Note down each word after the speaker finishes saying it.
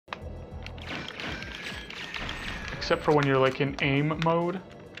except for when you're like in aim mode.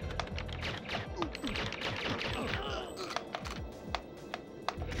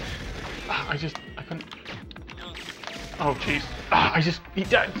 I couldn't. Oh jeez.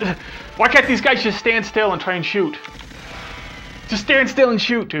 Why can't these guys just stand still and try and shoot? Just stand still and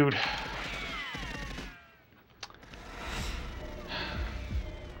shoot, dude.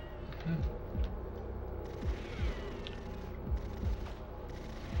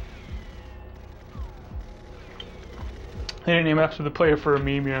 They didn't name it after the player for a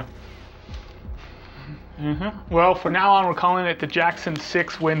meme, yeah. Well, from now on, we're calling it the Jackson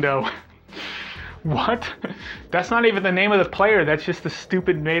 6 window. What? That's not even the name of the player. That's just the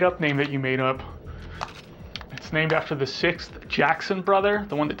stupid made-up name that you made up. It's named after the 6th Jackson brother,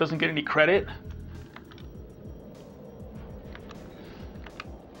 the one that doesn't get any credit.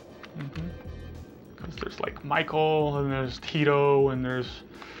 Because there's like Michael, and there's Tito, and there's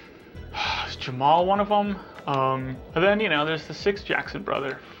is Jamal one of them. And then, you know, there's the 6th Jackson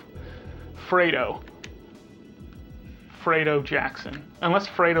brother, Fredo Jackson. Unless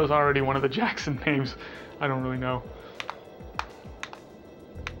Fredo's already one of the Jackson names, I don't really know.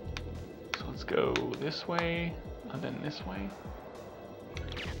 So let's go this way, and then this way.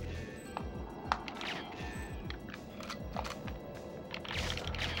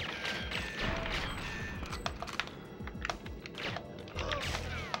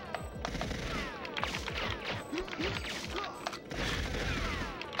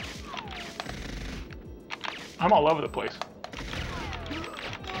 I'm all over the place.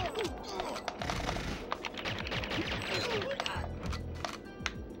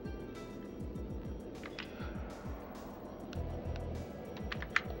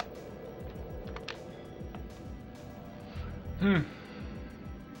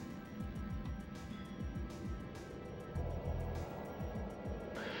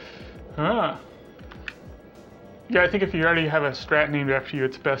 Yeah, I think if you already have a strat named after you,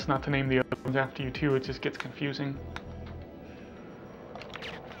 it's best not to name the other ones after you too. It just gets confusing.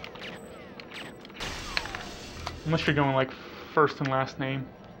 Unless you're going like first and last name.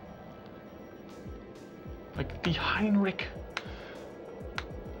 Like the Heimlich,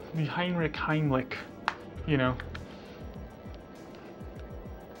 you know.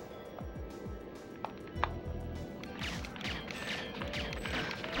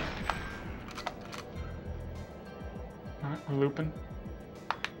 Alright, we're looping.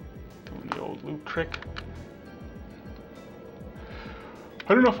 Doing the old loop trick.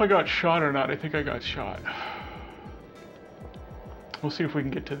 I don't know if I got shot or not. I think I got shot. We'll see if we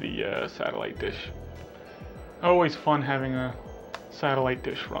can get to the satellite dish. Always fun having a satellite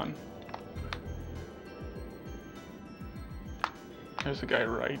dish run. There's a guy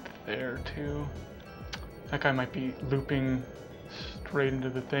right there too. That guy might be looping straight into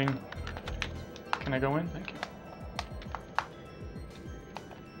the thing. Can I go in? Thank you.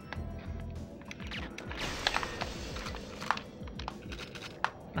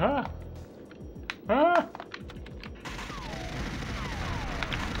 Ah! Ah!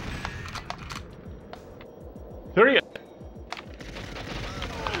 There he is.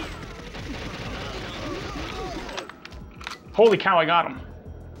 Holy cow, I got him.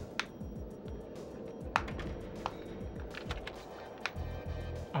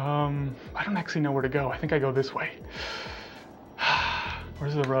 I don't actually know where to go. I think I go this way.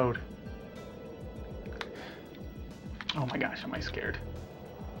 Where's the road? Oh my gosh, am I scared?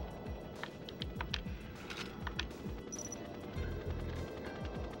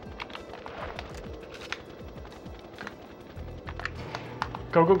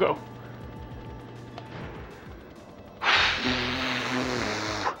 Go, go, go.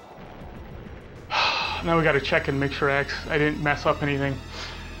 Now we gotta check and make sure I didn't mess up anything.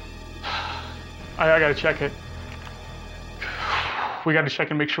 I gotta check it. We gotta check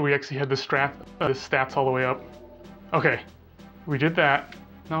and make sure we actually had the stats all the way up. Okay, we did that.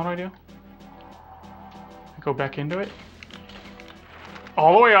 Now what do? I go back into it.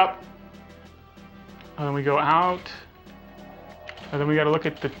 All the way up. And then we go out. And then we gotta look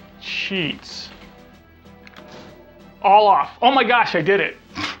at the cheats. All off. Oh my gosh, I did it.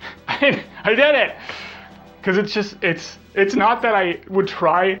 I did it. Because it's not that I would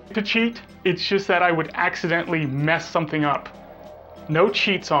try to cheat. It's just that I would accidentally mess something up. No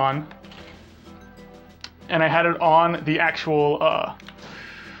cheats on. And I had it on the actual,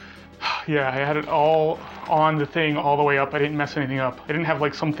 yeah, I had it all on the thing all the way up. I didn't mess anything up. I didn't have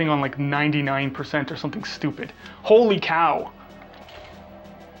like something on like 99% or something stupid. Holy cow.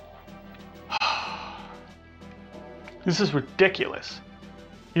 This is ridiculous.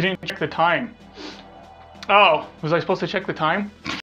 You didn't check the time. Oh, was I supposed to check the time?